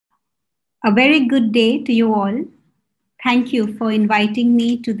A very good day to you all. Thank you for inviting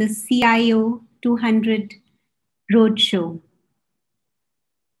me to the CIO 200 Roadshow.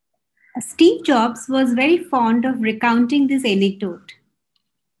 Steve Jobs was very fond of recounting this anecdote.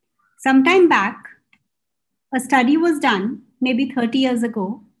 Some time back, a study was done, maybe 30 years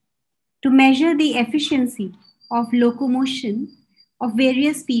ago, to measure the efficiency of locomotion of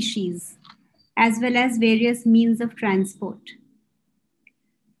various species as well as various means of transport.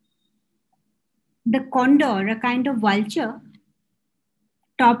 The condor, a kind of vulture,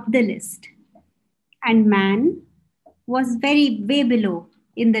 topped the list, and man was very way below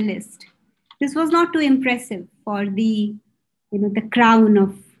in the list. This was not too impressive for the crown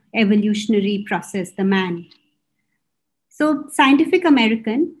of evolutionary process, the man. So Scientific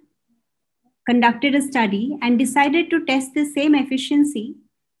American conducted a study and decided to test the same efficiency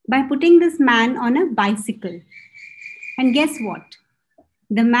by putting this man on a bicycle. And guess what?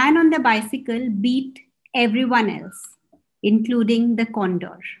 The man on the bicycle beat everyone else, including the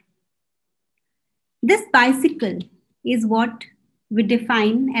condor. This bicycle is what we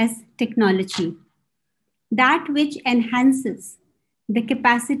define as technology, that which enhances the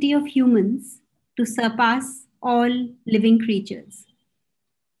capacity of humans to surpass all living creatures.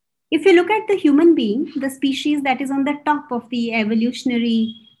 If you look at the human being, the species that is on the top of the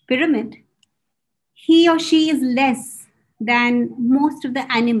evolutionary pyramid, he or she is less than most of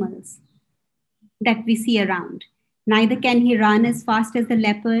the animals that we see around. Neither can he run as fast as the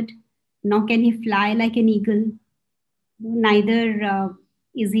leopard, nor can he fly like an eagle. Neither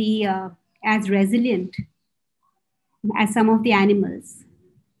is he as resilient as some of the animals.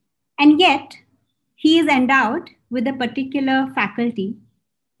 And yet, he is endowed with a particular faculty,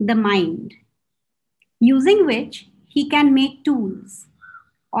 the mind, using which he can make tools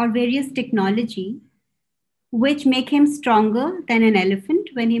or various technology which make him stronger than an elephant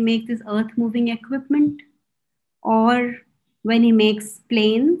when he makes this earth moving equipment, or when he makes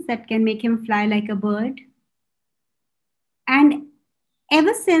planes that can make him fly like a bird. And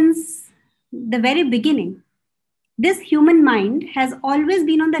ever since the very beginning, this human mind has always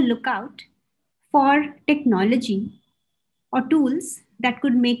been on the lookout for technology or tools that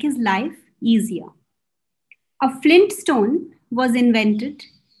could make his life easier. A flint stone was invented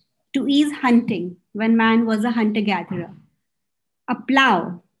to ease hunting when man was a hunter-gatherer. A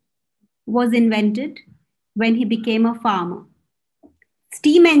plow was invented when he became a farmer.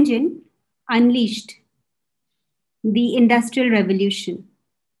 Steam engine unleashed the Industrial Revolution.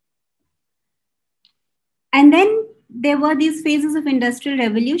 And then there were these phases of Industrial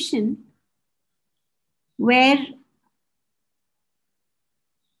Revolution where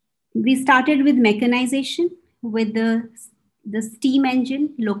we started with mechanization, with the steam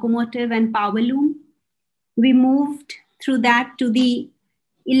engine, locomotive, and power loom. We moved through that to the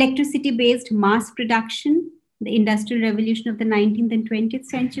electricity-based mass production, the Industrial Revolution of the 19th and 20th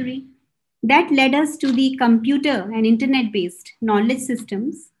century. That led us to the computer and internet-based knowledge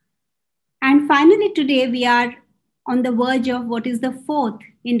systems. And finally, today we are on the verge of what is the fourth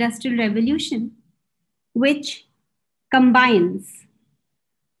Industrial Revolution, which combines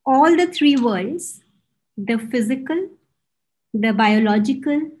all the three worlds, the physical, the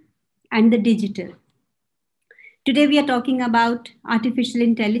biological, and the digital. Today we are talking about artificial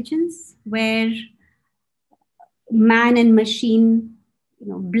intelligence, where man and machine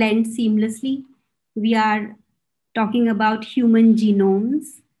blend seamlessly. We are talking about human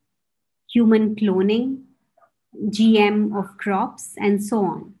genomes, human cloning, GM of crops, and so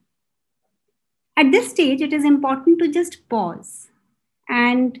on. At this stage, it is important to just pause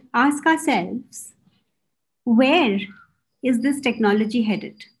and ask ourselves, where is this technology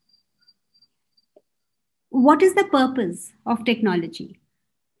headed? What is the purpose of technology?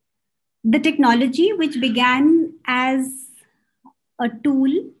 The technology, which began as a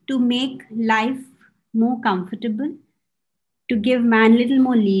tool to make life more comfortable, to give man a little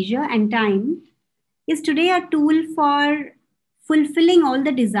more leisure and time, is today a tool for fulfilling all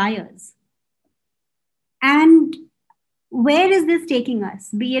the desires. And where is this taking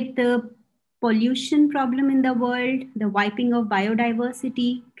us? Be it the pollution problem in the world, the wiping of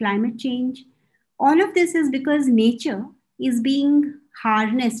biodiversity, climate change. All of this is because nature is being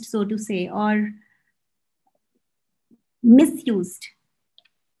harnessed, so to say, or misused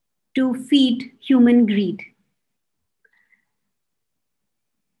to feed human greed.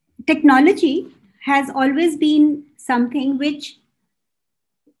 Technology has always been something which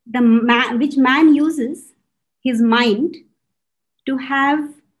man uses his mind to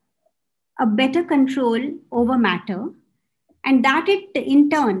have a better control over matter, and that it in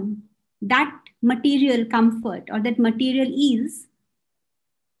turn, that material comfort or that material ease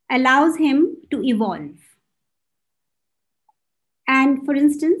allows him to evolve. And for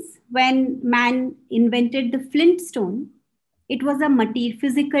instance, when man invented the flintstone, it was a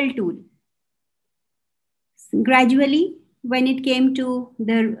physical tool. Gradually, when it came to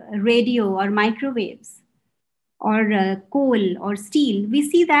the radio or microwaves or coal or steel, we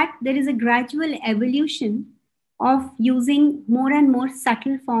see that there is a gradual evolution of using more and more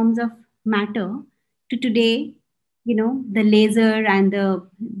subtle forms of matter to today, the laser and the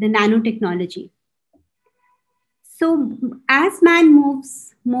nanotechnology. So as man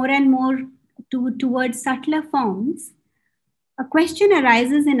moves more and more towards subtler forms, a question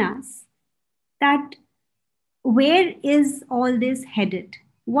arises in us that where is all this headed?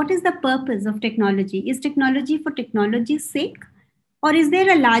 What is the purpose of technology? Is technology for technology's sake? Or is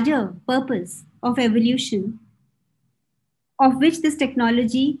there a larger purpose of evolution of which this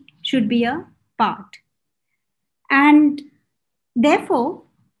technology should be a part? And therefore,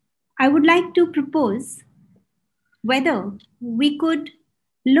 I would like to propose whether we could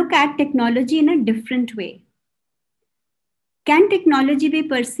look at technology in a different way. Can technology be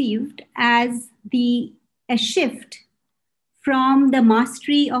perceived as a shift from the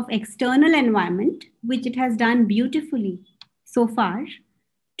mastery of external environment, which it has done beautifully so far,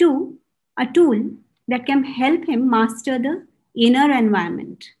 to a tool that can help him master the inner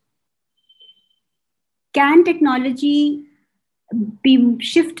environment? Can technology be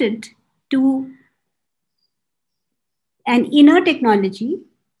shifted to an inner technology,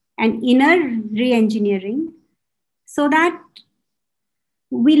 an inner re-engineering, so that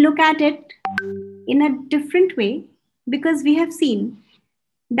we look at it in a different way? Because we have seen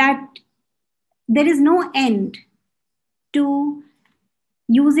that there is no end to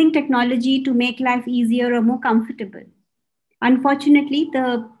using technology to make life easier or more comfortable. Unfortunately,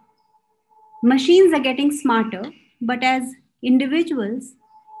 the machines are getting smarter, but as individuals,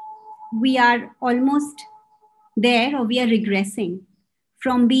 we are almost there, or we are regressing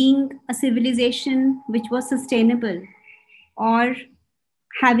from being a civilization which was sustainable, or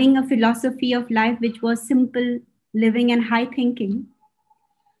having a philosophy of life which was simple living and high thinking.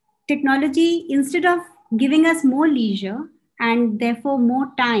 Technology, instead of giving us more leisure and therefore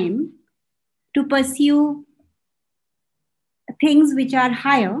more time to pursue things which are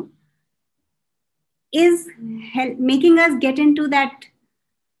higher, is making us get into that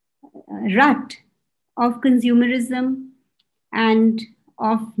rut of consumerism and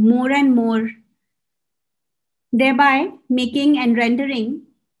of more and more, thereby making and rendering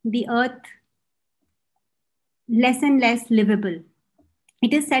the earth less and less livable.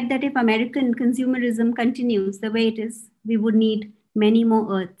 It is said that if American consumerism continues the way it is, we would need many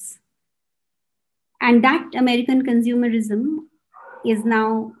more earths. And that American consumerism is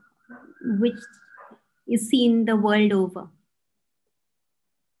now, which is seen the world over.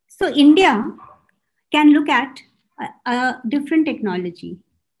 So India can look at a different technology,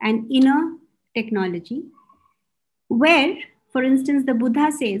 an inner technology, where, for instance, the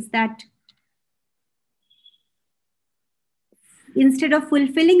Buddha says that instead of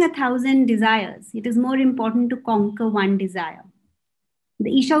fulfilling 1,000 desires, it is more important to conquer one desire.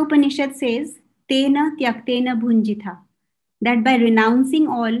 The Isha Upanishad says, Tena tyaktena bhunjitha, that by renouncing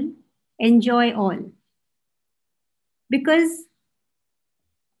all, enjoy all. Because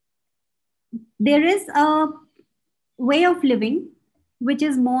there is a way of living which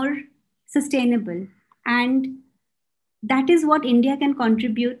is more sustainable, and that is what India can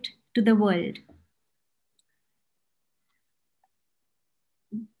contribute to the world.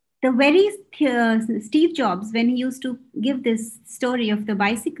 The very Steve Jobs, when he used to give this story of the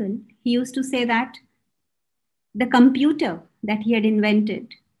bicycle, he used to say that the computer that he had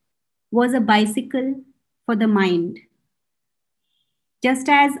invented was a bicycle for the mind. Just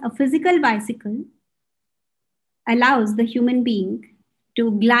as a physical bicycle allows the human being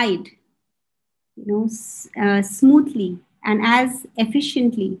to glide, smoothly and as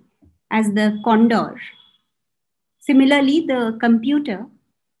efficiently as the condor, similarly, the computer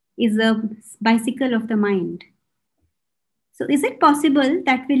is a bicycle of the mind. So is it possible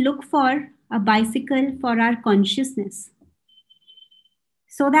that we look for a bicycle for our consciousness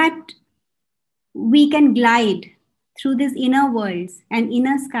so that we can glide through these inner worlds and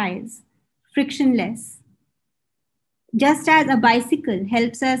inner skies frictionless, just as a bicycle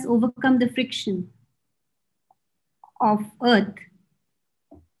helps us overcome the friction of earth,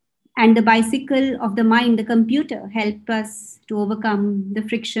 and the bicycle of the mind, the computer, help us to overcome the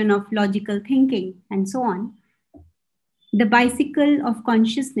friction of logical thinking and so on. The bicycle of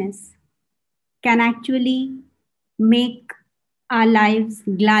consciousness can actually make our lives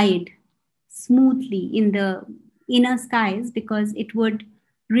glide smoothly in the inner skies, because it would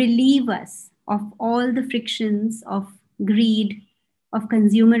relieve us of all the frictions of greed, of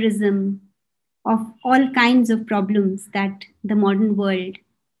consumerism, of all kinds of problems that the modern world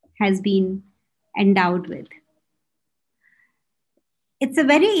has been endowed with. It's a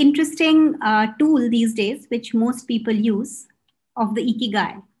very interesting tool these days, which most people use, of the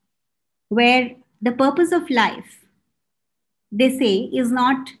Ikigai, where the purpose of life, they say, is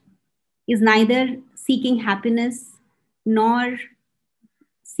neither seeking happiness nor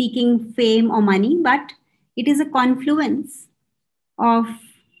seeking fame or money, but it is a confluence of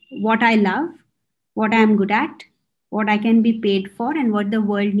what I love, what I am good at, what I can be paid for, and what the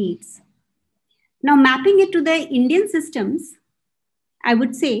world needs. Now, mapping it to the Indian systems, I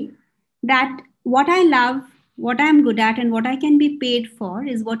would say that what I love, what I am good at, and what I can be paid for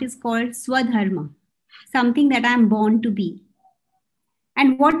is what is called swadharma, something that I am born to be.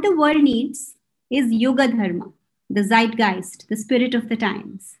 And what the world needs is yoga dharma, the zeitgeist, the spirit of the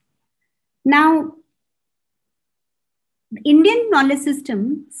times. Now, the Indian knowledge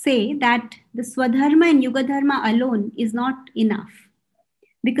system say that the swadharma and yoga dharma alone is not enough.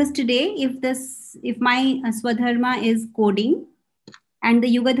 Because today, if my swadharma is coding and the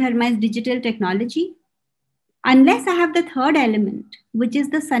yoga dharma is digital technology, unless I have the third element, which is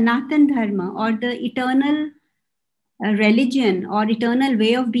the Sanatan Dharma or the eternal religion or eternal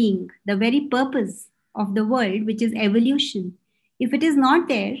way of being, the very purpose of the world, which is evolution, if it is not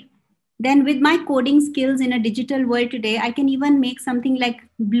there, then with my coding skills in a digital world today, I can even make something like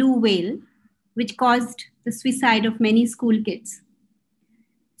blue whale, which caused the suicide of many school kids.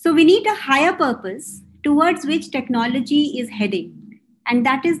 So we need a higher purpose towards which technology is heading. And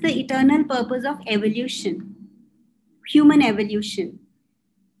that is the eternal purpose of evolution, human evolution.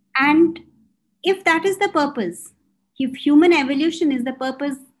 And if that is the purpose, if human evolution is the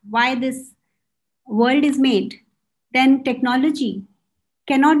purpose why this world is made, then technology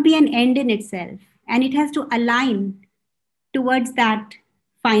cannot be an end in itself, and it has to align towards that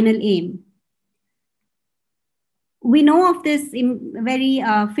final aim. We know of this very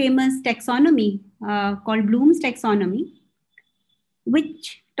famous taxonomy called Bloom's taxonomy,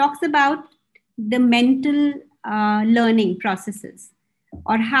 which talks about the mental learning processes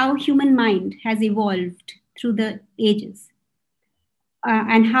or how human mind has evolved through the ages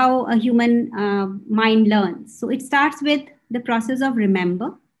and how a human mind learns. So it starts with the process of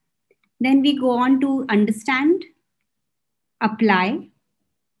remember. Then we go on to understand, apply,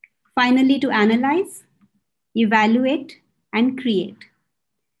 finally to analyze, evaluate, and create.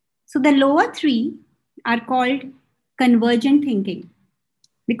 So the lower three are called convergent thinking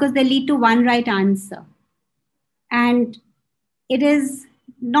because they lead to one right answer. And it is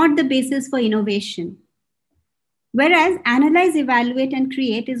not the basis for innovation. Whereas analyze, evaluate, and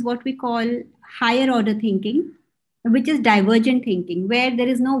create is what we call higher order thinking, which is divergent thinking, where there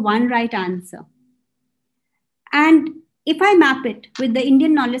is no one right answer. And if I map it with the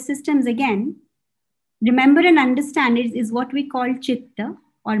Indian knowledge systems again, remember and understand is what we call chitta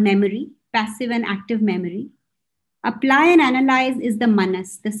or memory, passive and active memory. Apply and analyze is the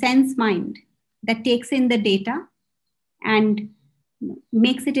manas, the sense mind that takes in the data and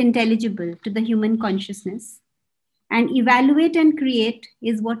makes it intelligible to the human consciousness. And evaluate and create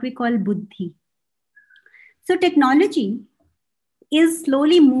is what we call buddhi. So technology is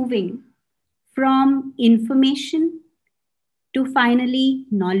slowly moving from information to finally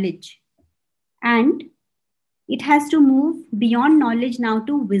knowledge. And it has to move beyond knowledge now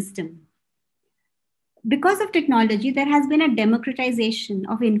to wisdom. Because of technology, there has been a democratization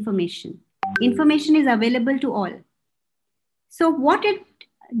of information. Information is available to all. So what it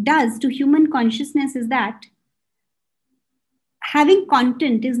does to human consciousness is that having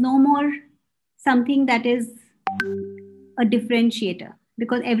content is no more something that is a differentiator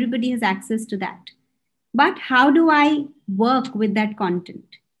because everybody has access to that. But how do I work with that content?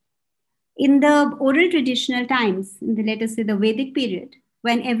 In the oral traditional times, in the, let us say the Vedic period,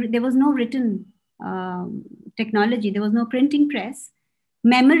 when there was no written technology, there was no printing press,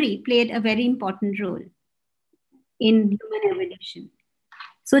 memory played a very important role in human evolution.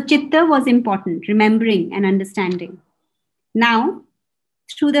 So chitta was important, remembering and understanding. Now,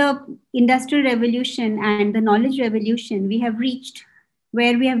 through the industrial revolution and the knowledge revolution, we have reached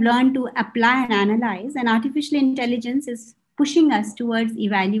where we have learned to apply and analyze, and artificial intelligence is pushing us towards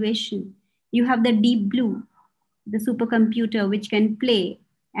evaluation. You have the Deep Blue, the supercomputer, which can play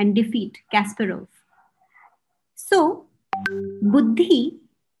and defeat Kasparov. So, buddhi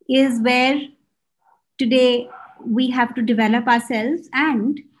is where today we have to develop ourselves,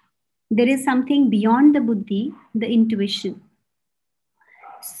 and there is something beyond the buddhi, the intuition.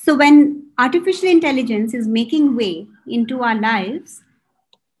 So when artificial intelligence is making way into our lives,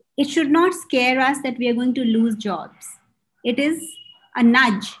 it should not scare us that we are going to lose jobs. It is a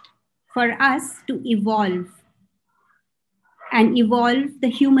nudge for us to evolve and evolve the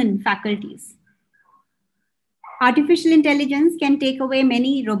human faculties. Artificial intelligence can take away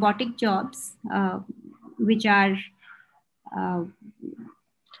many robotic jobs, which are uh,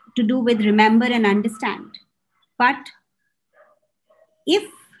 to do with remember and understand. But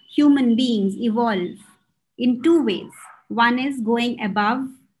if human beings evolve in two ways, one is going above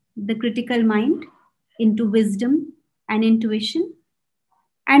the critical mind into wisdom and intuition,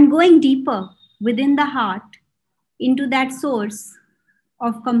 and going deeper within the heart into that source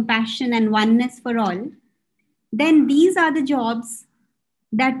of compassion and oneness for all, then these are the jobs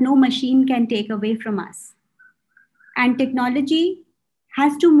that no machine can take away from us. And technology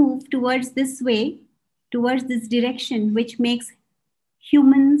has to move towards this way, towards this direction, which makes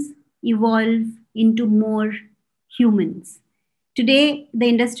humans evolve into more humans. Today, the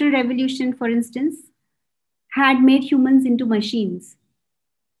Industrial Revolution, for instance, had made humans into machines.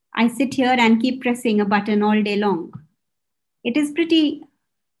 I sit here and keep pressing a button all day long. It is pretty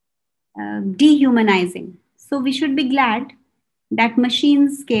dehumanizing. So we should be glad that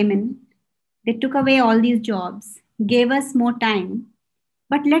machines came in. They took away all these jobs, gave us more time.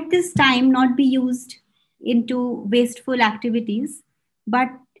 But let this time not be used into wasteful activities, but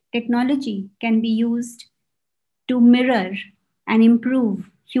technology can be used to mirror and improve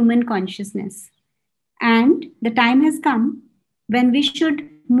human consciousness. And the time has come when we should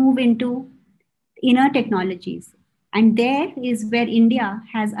move into inner technologies. And there is where India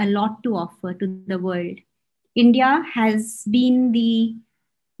has a lot to offer to the world. India has been the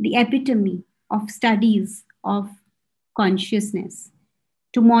epitome of studies of consciousness.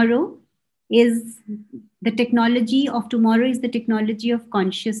 Tomorrow is the technology of tomorrow is the technology of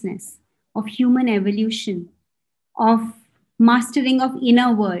consciousness, of human evolution, of mastering of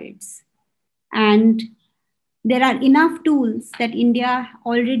inner worlds. And there are enough tools that India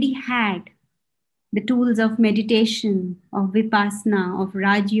already had, the tools of meditation, of vipassana, of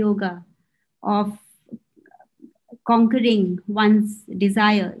Raj Yoga, of conquering one's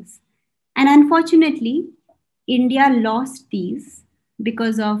desires. And unfortunately, India lost these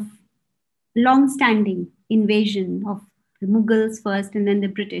because of long-standing invasion of the Mughals first and then the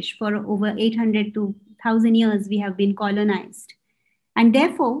British. For over 800 to 1,000 years, we have been colonized. And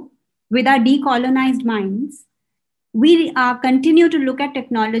therefore, with our decolonized minds, we continue to look at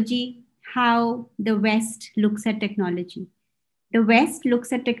technology how the West looks at technology. The West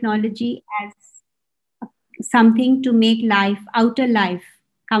looks at technology as something to make life, outer life,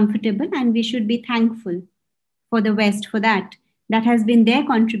 comfortable, and we should be thankful for the West for that. That has been their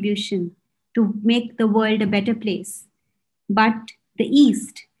contribution to make the world a better place. But the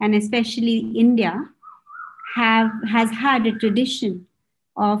East, and especially India, has had a tradition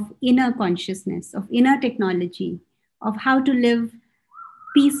of inner consciousness, of inner technology, of how to live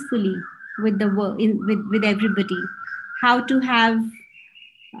peacefully with the world, with everybody, how to have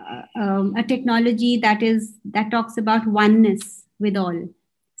a technology that talks about oneness with all.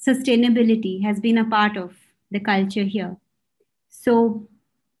 Sustainability has been a part of the culture here. So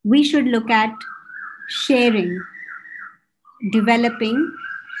we should look at sharing, developing,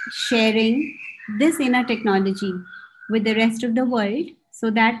 sharing this inner technology with the rest of the world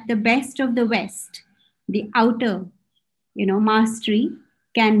so that the best of the West, the outer, mastery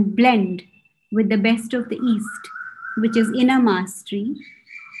can blend with the best of the East, which is inner mastery,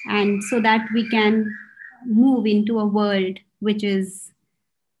 and so that we can move into a world which is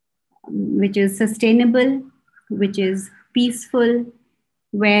sustainable, which is peaceful,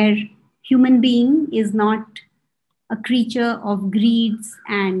 where human being is not a creature of greeds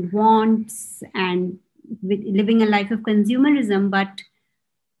and wants and living a life of consumerism, but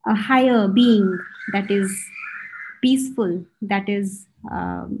a higher being that is peaceful, that is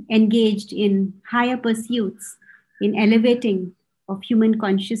engaged in higher pursuits, in elevating of human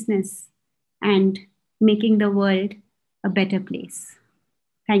consciousness and making the world a better place.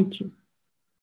 Thank you.